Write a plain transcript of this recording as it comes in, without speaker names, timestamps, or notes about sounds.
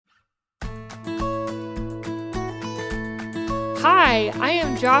Hi, I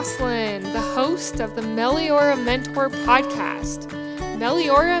am Jocelyn, the host of the Meliora Mentor podcast.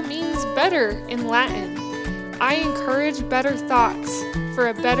 Meliora means better in Latin. I encourage better thoughts for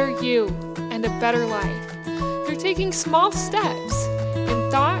a better you and a better life through taking small steps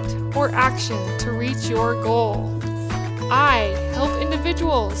in thought or action to reach your goal. I help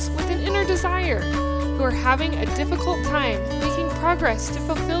individuals with an inner desire who are having a difficult time making progress to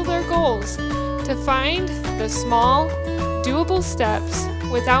fulfill their goals to find the small, doable steps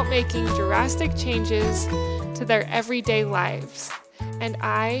without making drastic changes to their everyday lives. And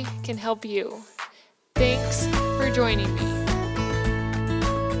I can help you. Thanks for joining me.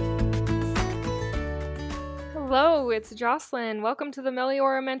 Hello, it's Jocelyn. Welcome to the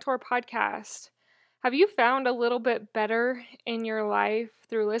Meliora Mentor podcast. Have you found a little bit better in your life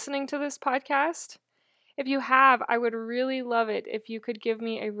through listening to this podcast? If you have, I would really love it if you could give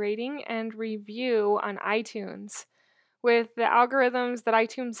me a rating and review on iTunes. With the algorithms that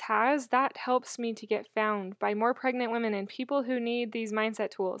iTunes has, that helps me to get found by more pregnant women and people who need these mindset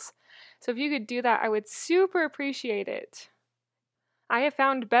tools. So if you could do that, I would super appreciate it. I have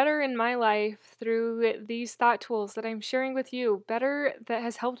found better in my life through these thought tools that I'm sharing with you, better that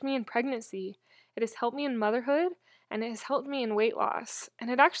has helped me in pregnancy. It has helped me in motherhood, and it has helped me in weight loss.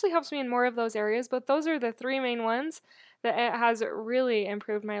 And it actually helps me in more of those areas, but those are the three main ones that it has really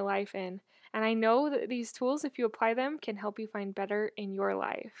improved my life in. And I know that these tools, if you apply them, can help you find better in your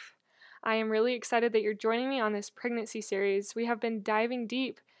life. I am really excited that you're joining me on this pregnancy series. We have been diving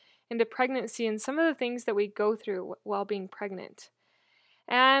deep into pregnancy and some of the things that we go through while being pregnant.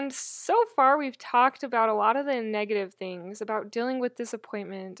 And so far, we've talked about a lot of the negative things, about dealing with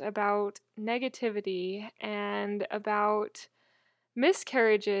disappointment, about negativity, and about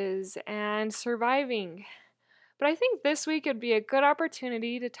miscarriages and surviving. But I think this week would be a good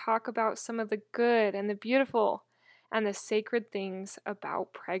opportunity to talk about some of the good and the beautiful and the sacred things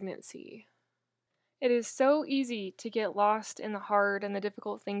about pregnancy. It is so easy to get lost in the hard and the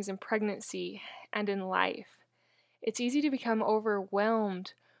difficult things in pregnancy and in life. It's easy to become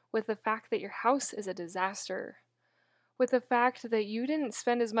overwhelmed with the fact that your house is a disaster, with the fact that you didn't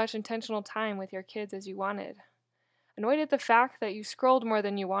spend as much intentional time with your kids as you wanted, annoyed at the fact that you scrolled more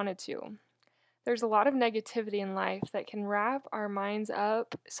than you wanted to. There's a lot of negativity in life that can wrap our minds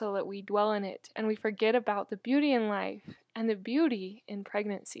up so that we dwell in it and we forget about the beauty in life and the beauty in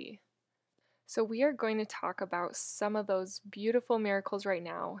pregnancy. So we are going to talk about some of those beautiful miracles right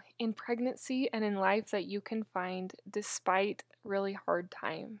now in pregnancy and in life that you can find despite really hard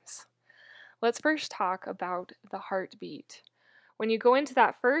times. Let's first talk about the heartbeat. When you go into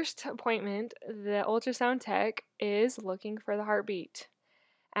that first appointment, the ultrasound tech is looking for the heartbeat.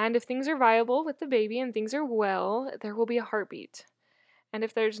 And if things are viable with the baby and things are well, there will be a heartbeat. And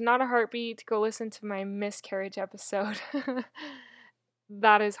if there's not a heartbeat, go listen to my miscarriage episode.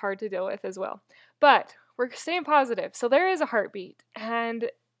 That is hard to deal with as well. But we're staying positive. So there is a heartbeat.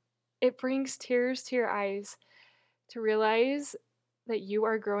 And it brings tears to your eyes to realize that you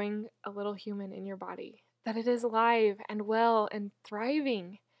are growing a little human in your body. That it is alive and well and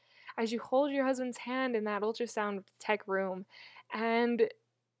thriving as you hold your husband's hand in that ultrasound tech room. And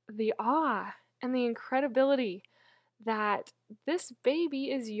the awe and the incredibility that this baby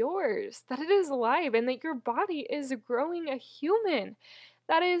is yours, that it is alive, and that your body is growing a human.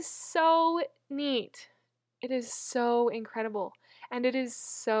 That is so neat. It is so incredible, and it is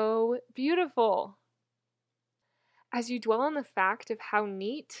so beautiful. As you dwell on the fact of how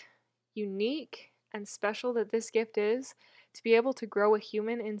neat, unique, and special that this gift is to be able to grow a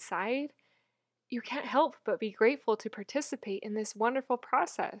human inside, you can't help but be grateful to participate in this wonderful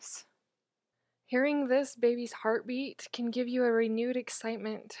process. Hearing this baby's heartbeat can give you a renewed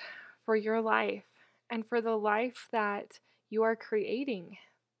excitement for your life and for the life that you are creating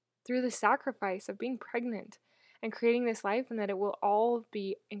through the sacrifice of being pregnant and creating this life, and that it will all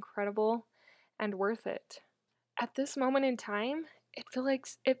be incredible and worth it. At this moment in time, it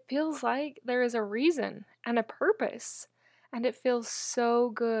feels like there is a reason and a purpose, and it feels so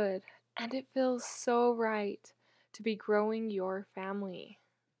good and it feels so right to be growing your family.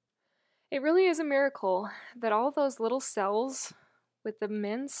 It really is a miracle that all those little cells with the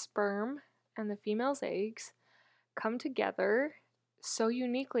men's sperm and the female's eggs come together so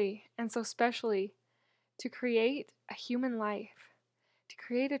uniquely and so specially to create a human life, to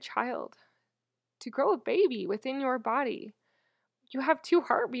create a child, to grow a baby within your body. You have two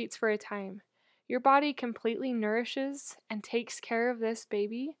heartbeats for a time. Your body completely nourishes and takes care of this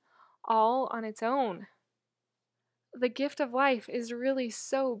baby all on its own. The gift of life is really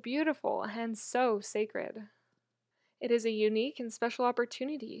so beautiful and so sacred. It is a unique and special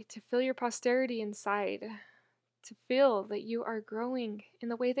opportunity to feel your posterity inside, to feel that you are growing in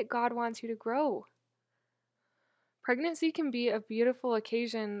the way that God wants you to grow. Pregnancy can be a beautiful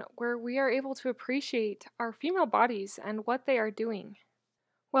occasion where we are able to appreciate our female bodies and what they are doing.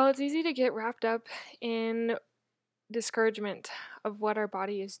 Well, it's easy to get wrapped up in discouragement of what our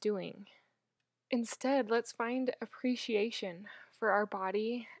body is doing. Instead, let's find appreciation for our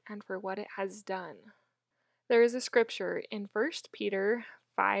body and for what it has done. There is a scripture in 1 Peter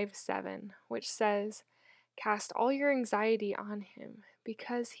 5:7, which says, "Cast all your anxiety on him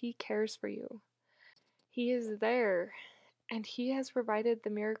because he cares for you." He is there, and he has provided the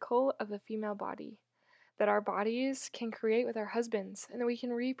miracle of the female body, that our bodies can create with our husbands, and that we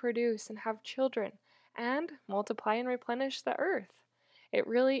can reproduce and have children and multiply and replenish the earth. It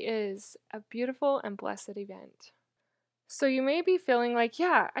really is a beautiful and blessed event. So you may be feeling like,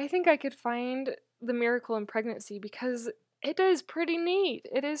 yeah, I think I could find the miracle in pregnancy because it is pretty neat.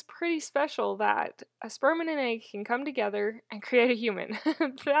 It is pretty special that a sperm and an egg can come together and create a human.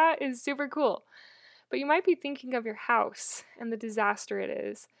 That is super cool. But you might be thinking of your house and the disaster it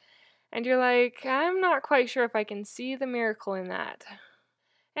is. And you're like, I'm not quite sure if I can see the miracle in that.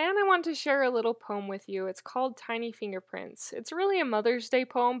 And I want to share a little poem with you. It's called Tiny Fingerprints. It's really a Mother's Day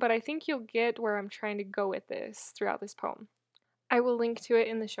poem, but I think you'll get where I'm trying to go with this throughout this poem. I will link to it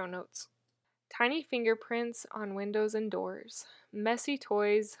in the show notes. Tiny fingerprints on windows and doors. Messy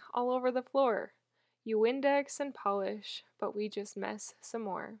toys all over the floor. You index and polish, but we just mess some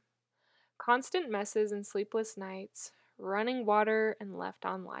more. Constant messes and sleepless nights. Running water and left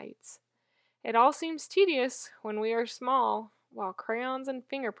on lights. It all seems tedious when we are small, while crayons and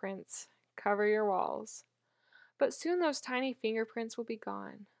fingerprints cover your walls. But soon those tiny fingerprints will be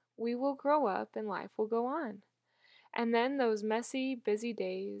gone. We will grow up and life will go on. And then those messy, busy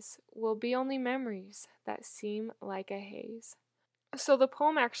days will be only memories that seem like a haze. So the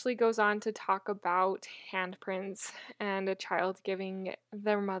poem actually goes on to talk about handprints and a child giving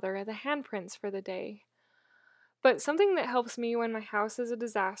their mother the handprints for the day. But something that helps me when my house is a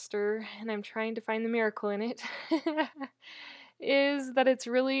disaster and I'm trying to find the miracle in it is that it's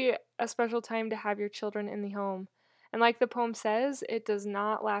really a special time to have your children in the home. And like the poem says, it does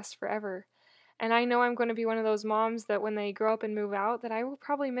not last forever. And I know I'm going to be one of those moms that when they grow up and move out, that I will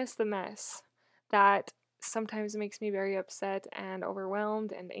probably miss the mess. That sometimes makes me very upset and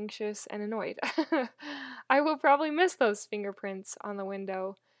overwhelmed and anxious and annoyed. I will probably miss those fingerprints on the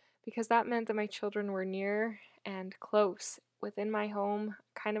window because that meant that my children were near and close within my home,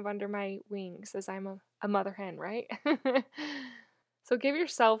 kind of under my wings, as I'm a mother hen, right? So give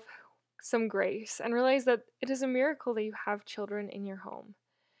yourself some grace and realize that it is a miracle that you have children in your home.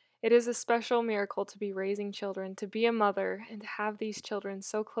 It is a special miracle to be raising children, to be a mother, and to have these children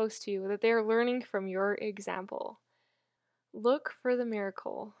so close to you that they are learning from your example. Look for the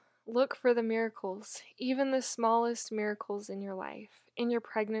miracle. Look for the miracles, even the smallest miracles in your life, in your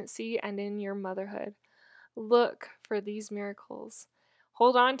pregnancy and in your motherhood. Look for these miracles.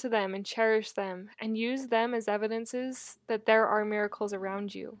 Hold on to them and cherish them and use them as evidences that there are miracles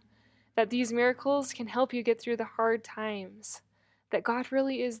around you, that these miracles can help you get through the hard times, that God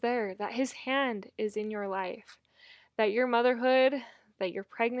really is there, that His hand is in your life, that your motherhood, that your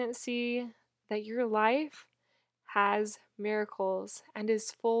pregnancy, that your life has miracles and is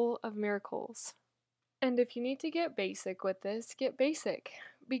full of miracles. And if you need to get basic with this, get basic.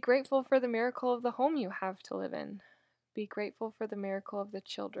 Be grateful for the miracle of the home you have to live in. Be grateful for the miracle of the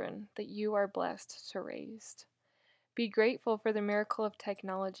children that you are blessed to raise. Be grateful for the miracle of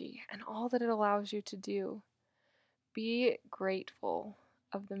technology and all that it allows you to do. Be grateful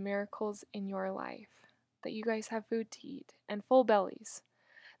of the miracles in your life, that you guys have food to eat and full bellies.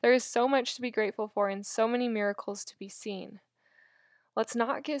 There is so much to be grateful for and so many miracles to be seen. Let's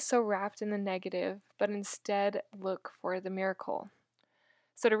not get so wrapped in the negative, but instead look for the miracle.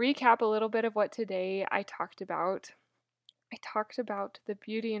 So to recap a little bit of what today I talked about the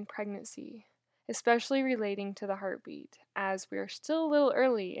beauty in pregnancy, especially relating to the heartbeat, as we are still a little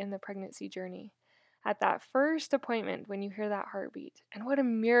early in the pregnancy journey. At that first appointment when you hear that heartbeat, and what a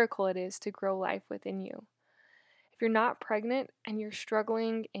miracle it is to grow life within you. If you're not pregnant and you're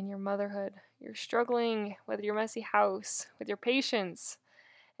struggling in your motherhood, you're struggling with your messy house, with your patience,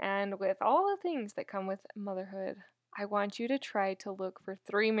 and with all the things that come with motherhood, I want you to try to look for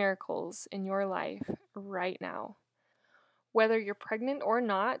 3 miracles in your life right now. Whether you're pregnant or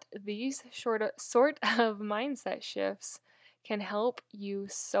not, these sort of mindset shifts can help you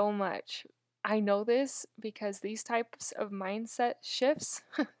so much. I know this because these types of mindset shifts,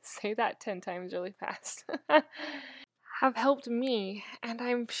 say that 10 times really fast, have helped me, and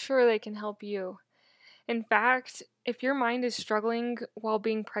I'm sure they can help you. In fact, if your mind is struggling while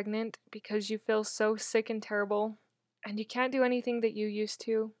being pregnant because you feel so sick and terrible and you can't do anything that you used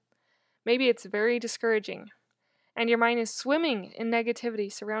to, maybe it's very discouraging and your mind is swimming in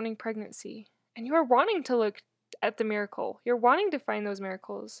negativity surrounding pregnancy and you are wanting to look at the miracle. You're wanting to find those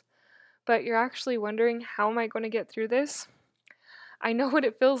miracles, but you're actually wondering, how am I going to get through this? I know what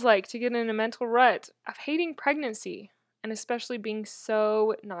it feels like to get in a mental rut of hating pregnancy and especially being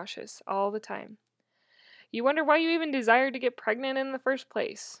so nauseous all the time. You wonder why you even desire to get pregnant in the first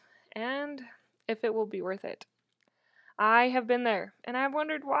place, and if it will be worth it. I have been there, and I've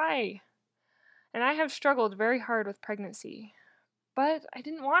wondered why. And I have struggled very hard with pregnancy, but I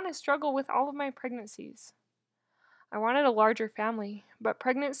didn't want to struggle with all of my pregnancies. I wanted a larger family, but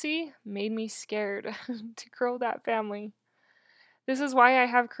pregnancy made me scared to grow that family. This is why I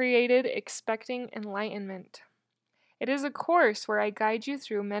have created Expecting Enlightenment. It is a course where I guide you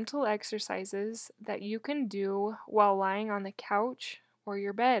through mental exercises that you can do while lying on the couch or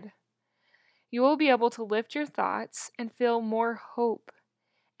your bed. You will be able to lift your thoughts and feel more hope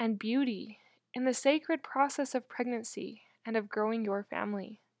and beauty in the sacred process of pregnancy and of growing your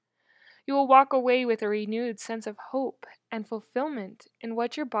family. You will walk away with a renewed sense of hope and fulfillment in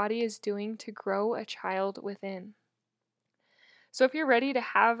what your body is doing to grow a child within. So if you're ready to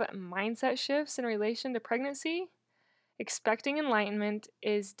have mindset shifts in relation to pregnancy, Expecting Enlightenment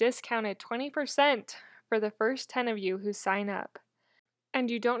is discounted 20% for the first 10 of you who sign up. And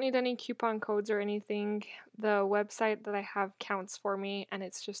you don't need any coupon codes or anything. The website that I have counts for me, and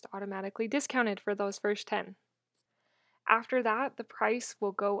it's just automatically discounted for those first 10. After that, the price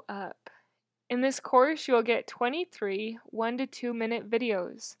will go up. In this course, you'll get 23 1 to 2 minute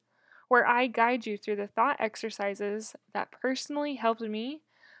videos where I guide you through the thought exercises that personally helped me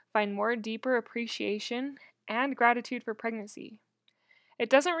find more deeper appreciation and gratitude for pregnancy. It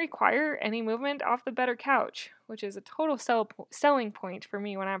doesn't require any movement off the bed or couch, which is a total selling point for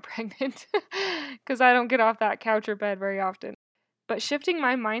me when I'm pregnant, because I don't get off that couch or bed very often. But shifting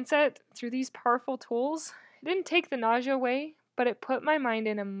my mindset through these powerful tools, it didn't take the nausea away, but it put my mind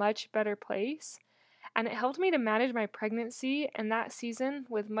in a much better place, and it helped me to manage my pregnancy and that season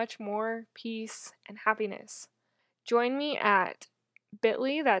with much more peace and happiness. Join me at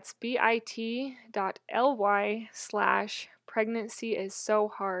bit.ly, that's bit.ly/pregnancy is so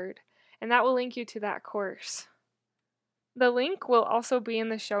hard, and that will link you to that course. The link will also be in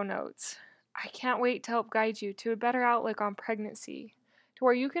the show notes. I can't wait to help guide you to a better outlook on pregnancy, to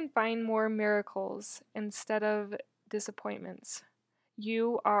where you can find more miracles instead of disappointments.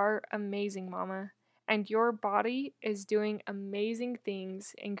 You are amazing, Mama, and your body is doing amazing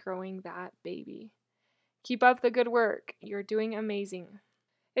things in growing that baby. Keep up the good work. You're doing amazing.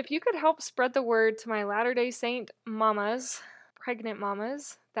 If you could help spread the word to my Latter-day Saint mamas, pregnant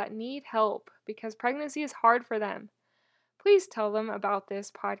mamas, that need help because pregnancy is hard for them, please tell them about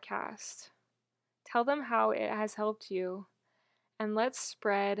this podcast. Tell them how it has helped you. And let's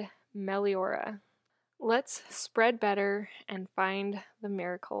spread Meliora. Let's spread better and find the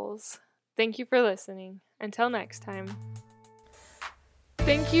miracles. Thank you for listening. Until next time.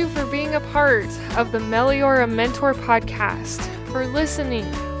 Thank you for being a part of the Meliora Mentor podcast, for listening,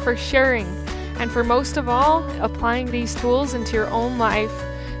 for sharing, and for most of all, applying these tools into your own life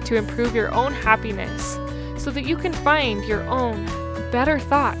to improve your own happiness so that you can find your own better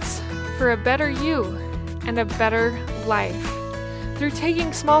thoughts for a better you and a better life through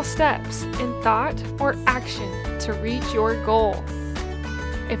taking small steps in thought or action to reach your goal.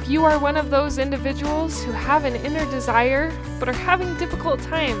 If you are one of those individuals who have an inner desire but are having a difficult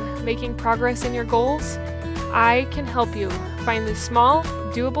time making progress in your goals, I can help you find the small,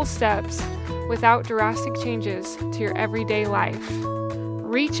 doable steps without drastic changes to your everyday life.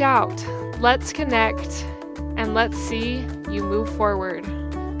 Reach out, let's connect, and let's see you move forward.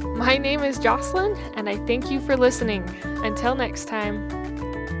 My name is Jocelyn, and I thank you for listening. Until next time.